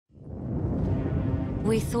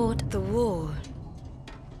We thought the war,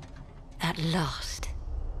 at last,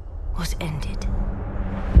 was ended.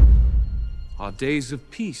 Our days of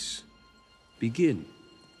peace begin.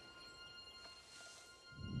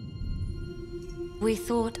 We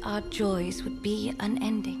thought our joys would be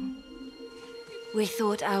unending. We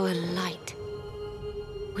thought our light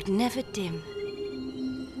would never dim.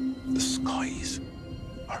 The skies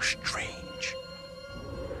are strange.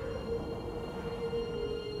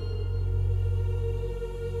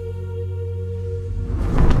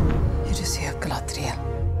 It is here,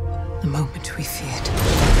 Galadriel. The moment we feared.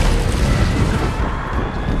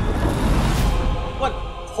 What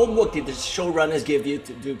homework did the showrunners give you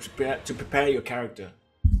to prepare your character?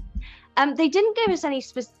 They didn't give us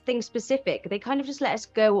anything specific. They kind of just let us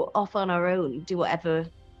go off on our own, do whatever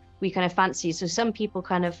we kind of fancy. So some people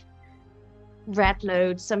kind of read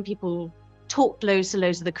loads, some people talked loads to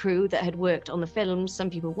loads of the crew that had worked on the films,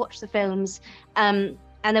 some people watched the films.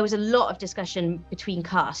 And there was a lot of discussion between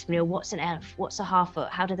cast, you know, what's an elf, what's a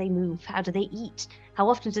half-foot, how do they move, how do they eat, how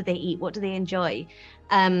often do they eat, what do they enjoy?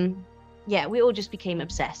 Yeah, we all just became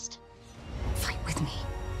obsessed. Fight with me.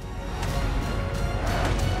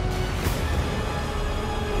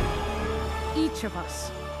 Each of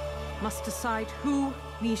us must decide who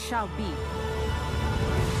we shall be.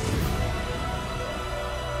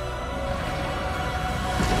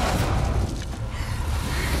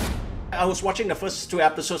 I was watching the first 2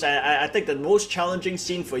 episodes, and I think the most challenging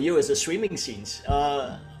scene for you is the swimming scenes.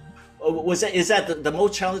 Is that the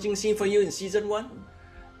most challenging scene for you in season 1?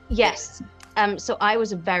 Yes. So I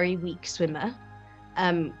was a very weak swimmer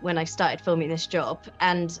when I started filming this job,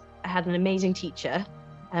 and I had an amazing teacher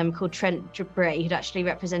called Trent Bray, who'd actually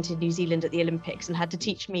represented New Zealand at the Olympics and had to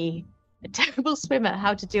teach me, a terrible swimmer,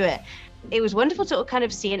 how to do it. It was wonderful to kind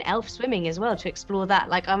of see an elf swimming as well, to explore that.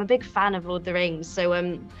 Like, I'm a big fan of Lord of the Rings, so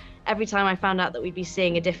every time I found out that we'd be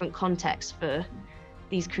seeing a different context for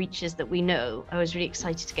these creatures that we know, I was really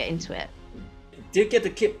excited to get into it. Did you get to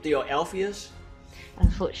keep your elf ears?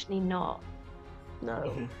 Unfortunately not.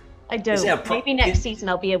 No, I don't. Maybe next season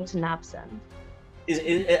I'll be able to nab some.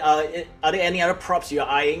 Are there any other props you're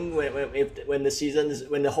eyeing when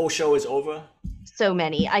the whole show is over? So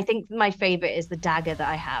many. I think my favorite is the dagger that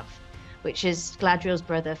I have, which is Galadriel's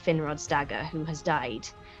brother Finrod's dagger, who has died.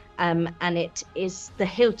 And it is, the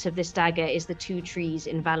hilt of this dagger is the 2 trees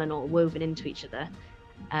in Valinor woven into each other.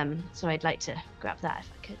 So I'd like to grab that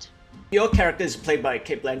if I could. Your character is played by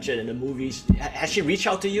Cate Blanchett in the movies. Has she reached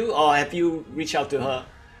out to you, or have you reached out to her?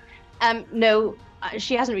 No,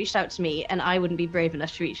 she hasn't reached out to me, and I wouldn't be brave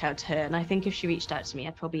enough to reach out to her. And I think if she reached out to me,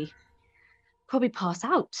 I'd probably pass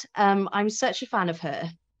out. I'm such a fan of her,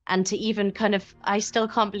 and to even kind of, I still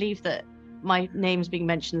can't believe that my name's being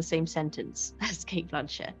mentioned in the same sentence as Cate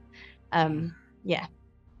Blanchett. Yeah,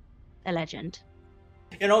 a legend.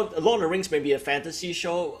 You know, Lord of the Rings may be a fantasy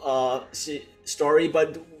show, story,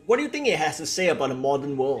 but what do you think it has to say about a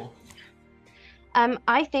modern world?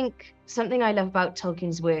 I think something I love about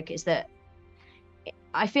Tolkien's work is that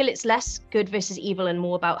I feel it's less good versus evil and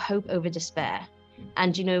more about hope over despair.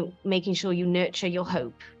 And, you know, making sure you nurture your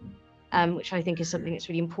hope, which I think is something that's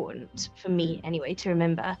really important for me anyway, to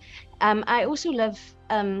remember. I also love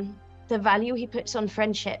the value he puts on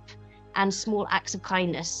friendship and small acts of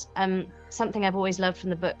kindness. Something I've always loved from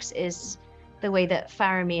the books is the way that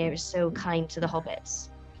Faramir is so kind to the hobbits.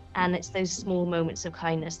 And it's those small moments of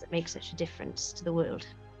kindness that make such a difference to the world.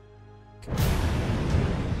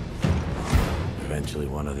 Eventually,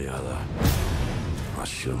 one or the other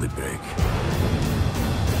must surely break.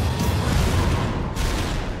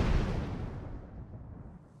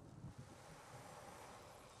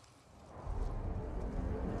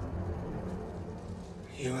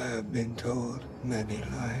 You have been told many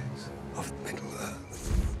lies of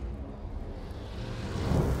Middle-earth.